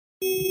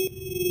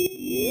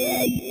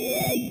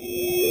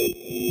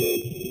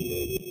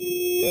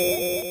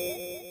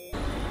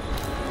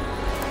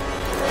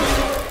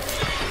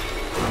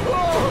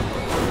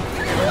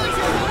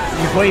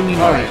blaming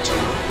me. Alright.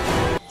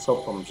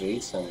 So from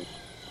Jason.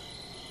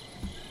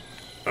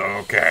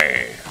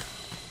 Okay.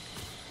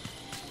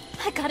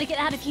 I gotta get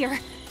out of here.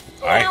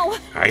 Now.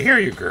 I hear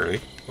you,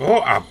 girlie.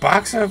 Oh, a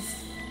box of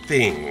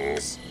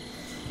things.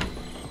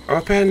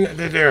 Open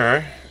the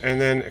door, and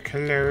then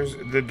close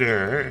the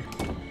door,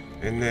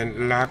 and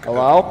then lock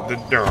the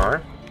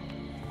door.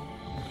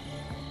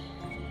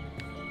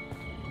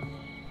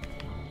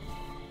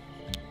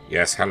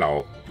 Yes,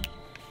 hello.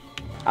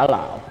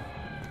 Hello.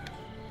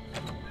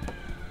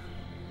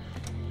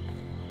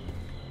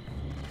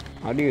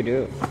 How do you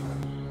do?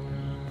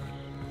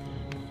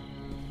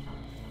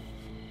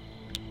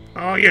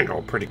 Oh, you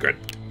know, pretty good.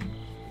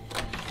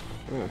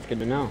 Oh, that's good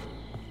to know.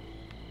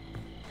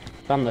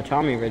 Found the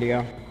Tommy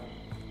video.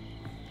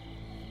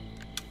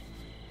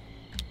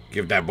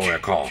 Give that boy a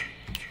call.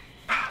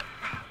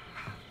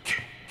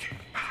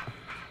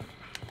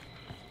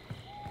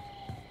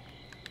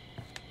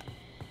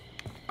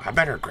 I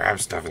better grab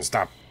stuff and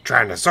stop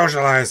trying to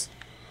socialize.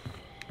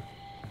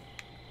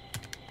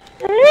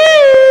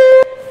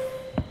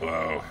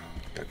 Whoa,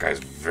 that guy's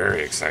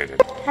very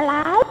excited.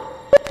 Hello?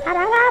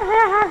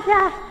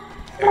 Yeah,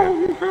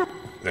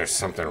 there's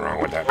something wrong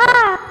with that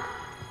boy.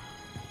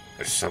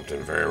 There's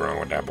something very wrong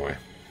with that boy.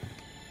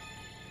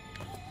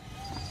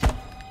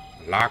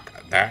 Lock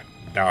that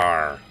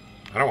door.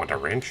 I don't want the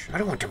wrench. I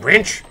don't want the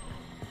wrench.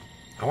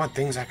 I want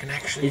things I can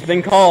actually... He's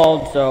been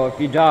called, so if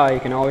you die, you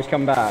can always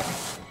come back.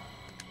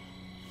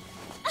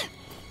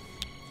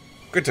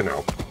 Good to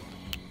know.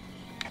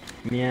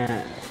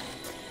 Yeah.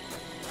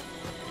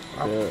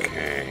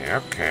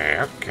 Okay.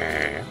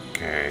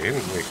 In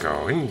we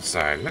go.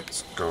 Inside.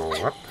 Let's go.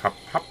 Up,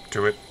 hop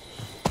to it.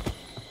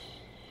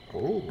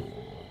 Ooh.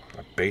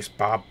 A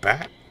baseball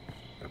bat.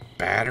 A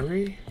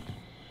battery.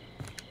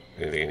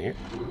 Anything in here?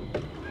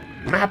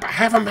 Map! I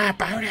have a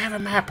map! I already have a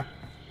map!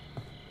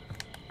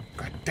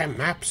 Goddamn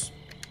maps.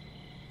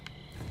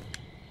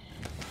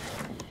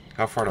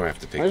 How far do I have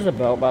to take? Where's the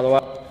boat, by the way?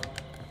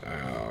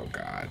 Oh,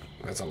 God.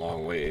 That's a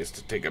long ways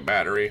to take a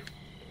battery.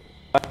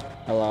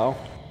 Hello?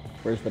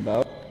 Where's the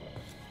boat?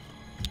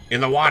 In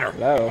the water.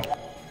 Hello?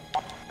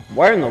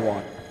 Where in the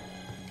water?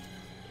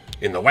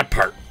 In the wet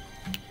part.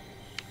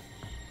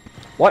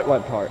 What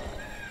part?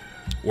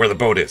 Where the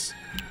boat is.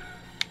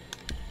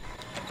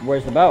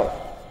 Where's the boat?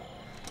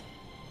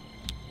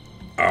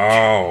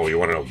 Oh, you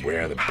want to know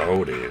where the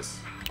boat is?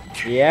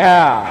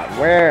 Yeah,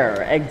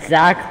 where?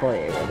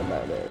 Exactly where the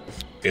boat is.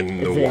 In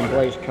the Is it in water.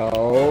 Blaze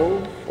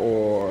Cove,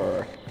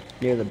 or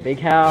near the big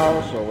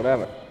house, or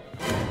whatever?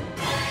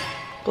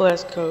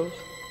 Blaze Cove.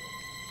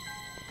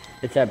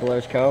 It's at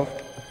Blair's Cove?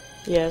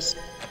 Yes.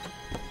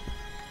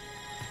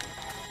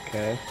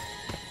 Okay.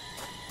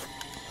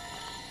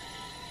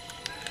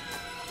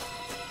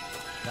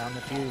 Found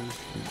the fuse.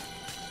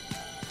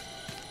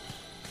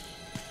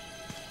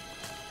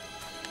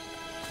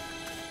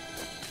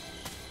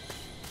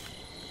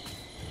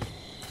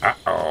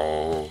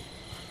 Uh-oh.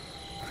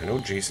 I know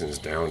Jason's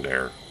down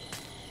there.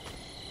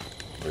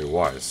 Or he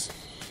was.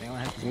 Anyone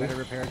has a better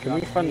repair job Can we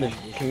than fund me, the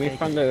just can we take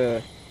fund it.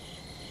 the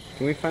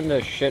can we fund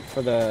the shit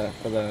for the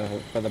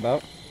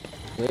boat?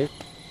 Please?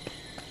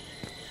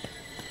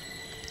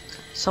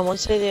 Someone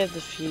say they have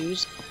the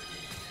fuse.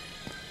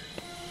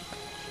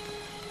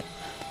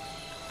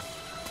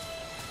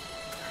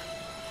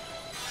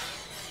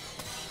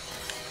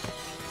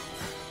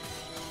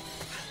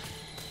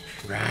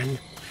 Run.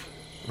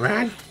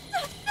 Run.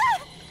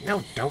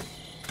 No, don't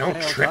Hey, I'll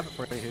trip. drop it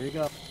for you. Here you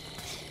go.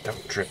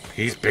 Don't trip.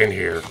 He's been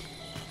here.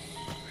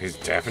 He's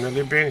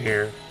definitely been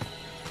here.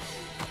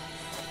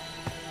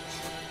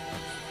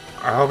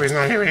 I hope he's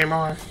not here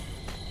anymore.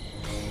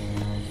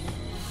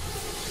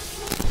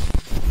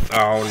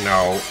 Oh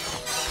no.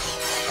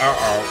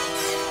 Uh-oh.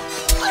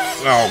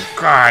 Oh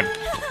God.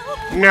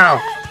 No.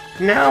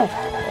 No.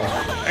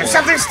 There's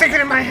something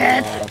sticking in my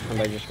head.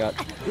 Somebody just got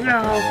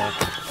No.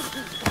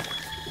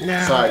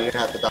 No. Sorry, you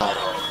had to die.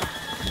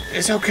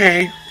 It's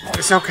okay.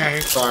 It's okay.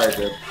 Sorry,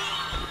 dude.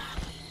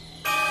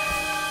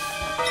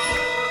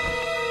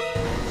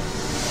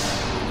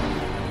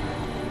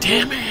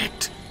 Damn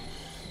it!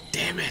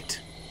 Damn it!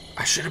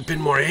 I should have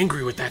been more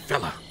angry with that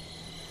fella.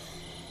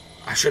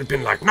 I should have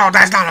been like, no,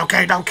 that's not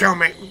okay. Don't kill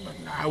me.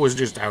 I was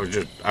just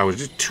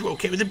too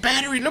okay with the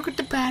battery. Look at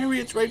the battery.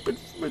 It's right, but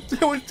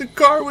the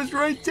car was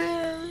right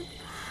there.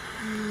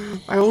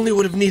 I only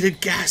would have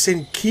needed gas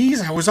and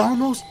keys. I was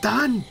almost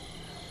done.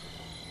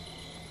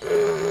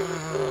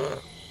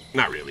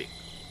 Not really.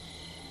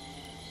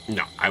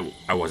 No,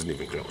 I wasn't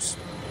even close.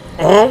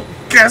 Oh,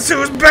 guess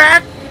who's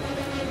back?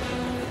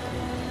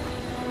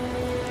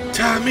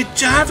 Tommy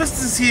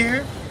Jarvis is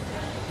here.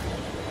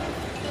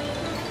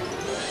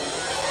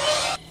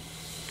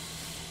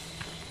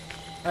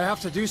 I have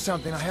to do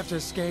something. I have to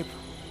escape.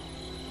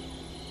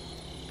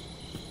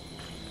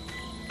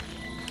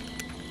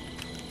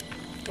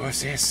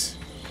 What's this?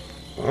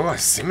 Oh, a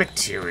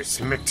cemetery.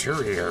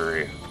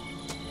 Cemetery.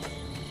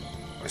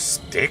 A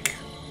stick?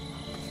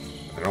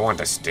 I don't want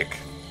the stick.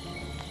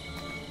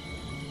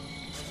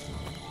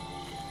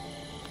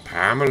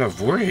 Pamela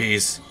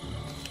Voorhees.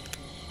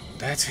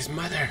 That's his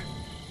mother.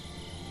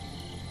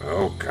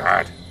 Oh,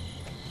 God.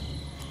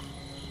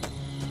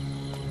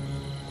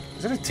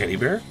 Is that a teddy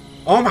bear?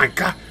 Oh, my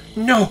God.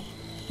 No.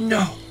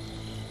 No.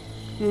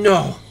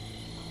 No.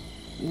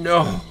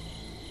 No.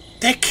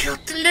 They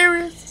killed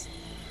Delirious.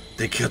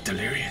 They killed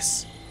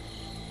Delirious.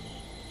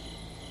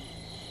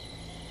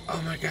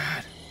 Oh, my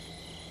God.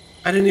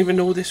 I didn't even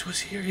know this was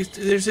here.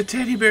 There's a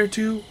teddy bear,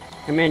 too.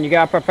 Hey, man, you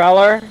got a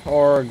propeller?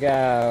 Or,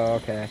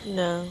 okay.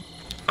 No.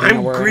 You know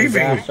I'm where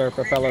grieving. gas or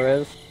propeller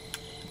is?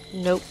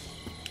 Nope.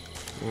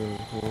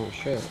 Oh,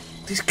 shit.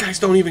 These guys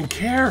don't even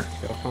care.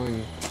 Go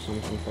find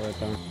something for it,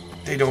 then.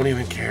 They don't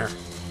even care.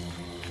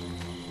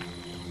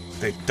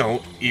 They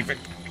don't even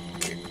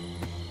care.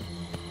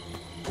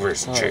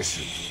 Where's Oh,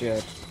 Jason?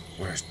 shit.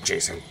 Where's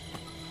Jason?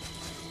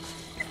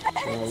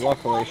 Well,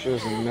 luckily, she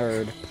was a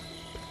nerd.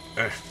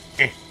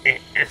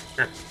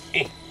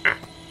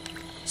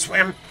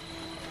 Swim.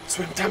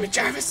 Swim, Tommy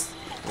Jarvis.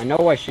 I know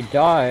why she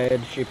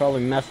died. She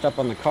probably messed up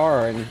on the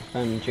car, and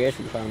then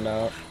Jason found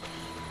out.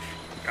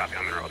 Copy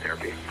on the road here,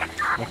 B.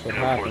 That's what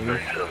happened.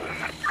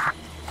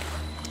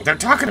 They're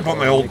talking about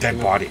my old dead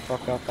body.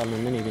 Fuck up on the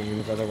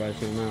minigames, otherwise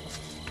you'll know.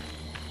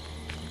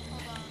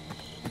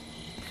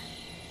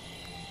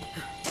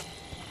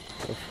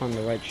 Go find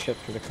the right shit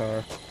for the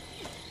car.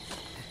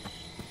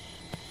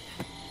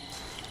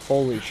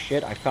 Holy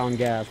shit, I found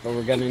gas, but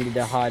we're gonna need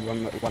to hide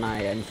when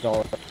I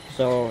install it.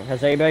 So,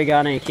 has anybody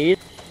got any keys?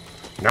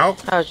 No.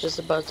 I was just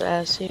about to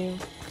ask you.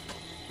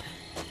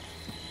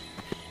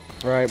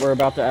 Right, we're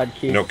about to add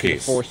keys No to the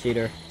keys.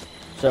 4-seater.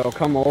 So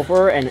come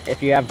over, and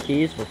if you have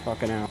keys, we're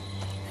fucking out.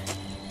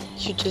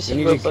 You just We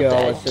need were to about go to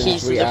as add soon keys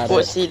as to we the add it.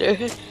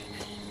 4-seater.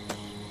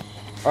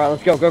 Alright,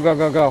 let's go, go, go,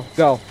 go, go,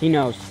 go. He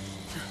knows.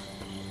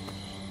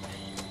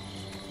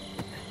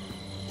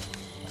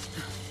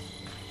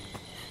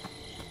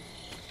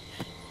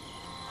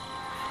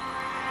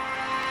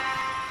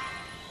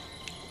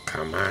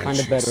 Come on, Find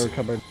a bed or a Jason.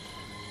 cupboard.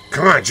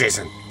 Come on,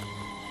 Jason.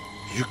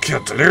 You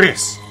killed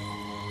Delirious.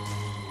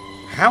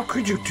 How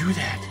could you do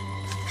that?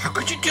 How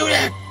could you do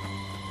that?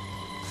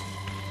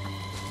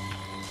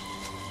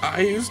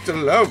 I used to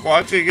love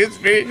watching his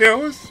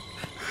videos.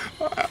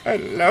 I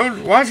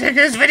loved watching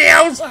his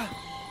videos. I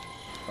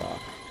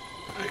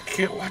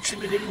can't watch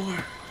him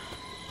anymore.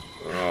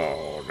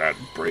 Oh, that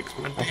breaks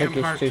my I damn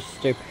think heart. he's too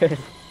stupid.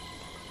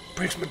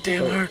 Breaks my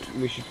damn But heart.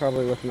 we should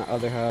probably look in the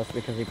other house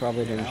because he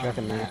probably didn't check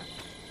in there.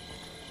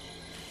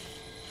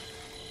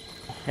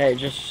 Hey,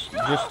 just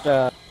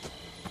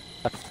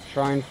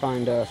try and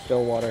find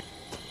still water.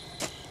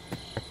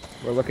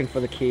 We're looking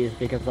for the keys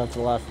because that's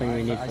the last thing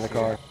we need I for the see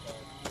car. it.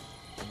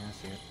 Yeah, I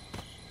see it.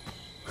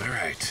 All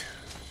right.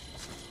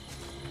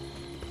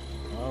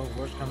 Well,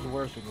 worst comes to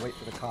worst, we can wait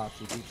for the cops.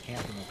 He keeps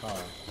camping the car.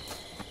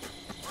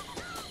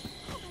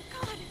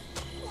 God,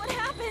 what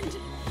happened?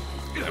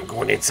 I'm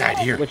going inside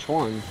here. Which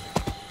one?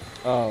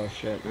 Oh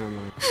shit, never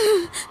mind.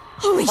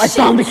 Holy I shit!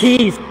 found the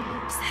keys! Is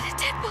that a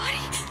dead body?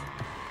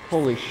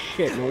 Holy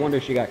shit, no wonder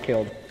she got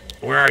killed.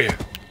 Where are you?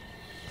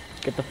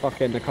 Get the fuck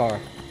in the car.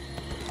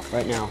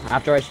 Right now.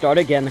 After I start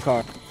it, get in the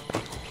car.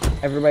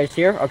 Everybody's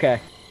here?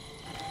 Okay.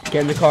 Get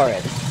in the car.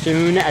 As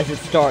soon as it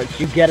starts,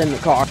 you get in the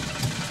car.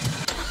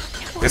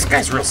 This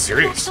guy's real It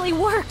serious. actually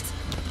worked.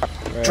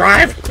 Right.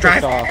 Drive, Piss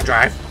drive, off.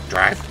 drive,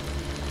 drive.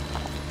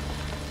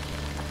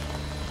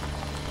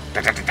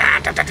 Da, da, da,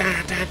 da, da,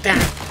 da, da, da.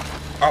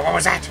 Oh, what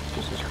was that?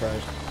 Jesus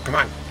Christ. Come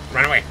on,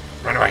 run away,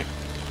 run away,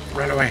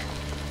 run away.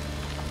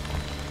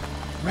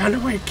 Run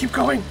away, keep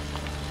going.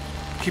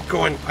 Keep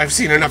going. I've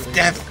seen enough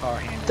death. Car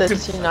handle.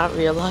 Did you not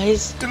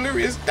realize?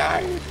 Delirious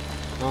died.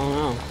 Oh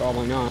no,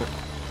 probably not.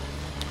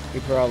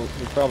 He's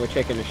probably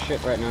taking a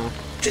shit right now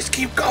Just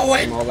keep from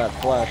going. all that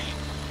flesh.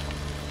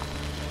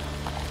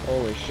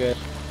 Holy shit.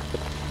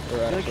 We're I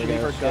feel like actually you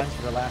leave our gonna guns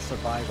for the last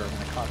survivor when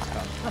the cops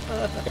come.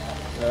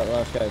 that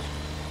last guy's.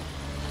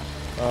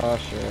 Oh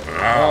shit. Oh.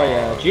 Oh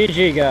yeah.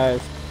 GG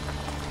guys.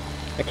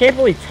 I can't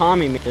believe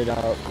Tommy made it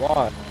out.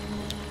 Why?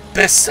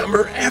 Best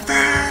summer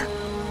ever.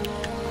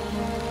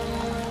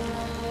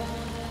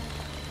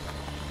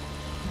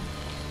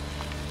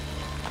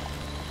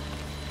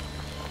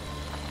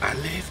 I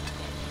lived.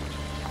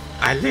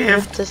 I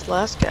lived. This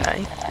last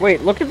guy.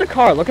 Wait, look at the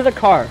car. Look at the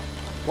car.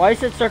 Why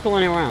is it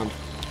circling around?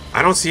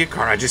 I don't see a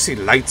car. I just see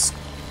lights.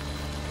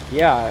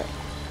 Yeah,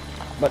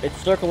 but it's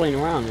circling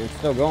around and it's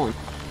still going.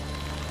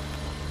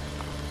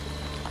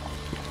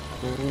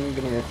 I'm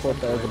gonna report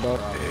that as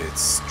above.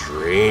 It's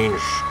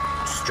strange.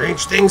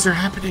 Strange things are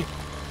happening.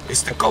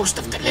 It's the ghost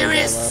of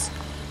Delirious.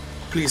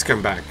 Please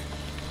come back.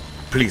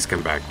 Please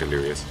come back,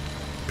 Delirious.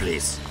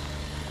 Please.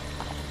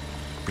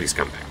 Please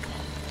come back.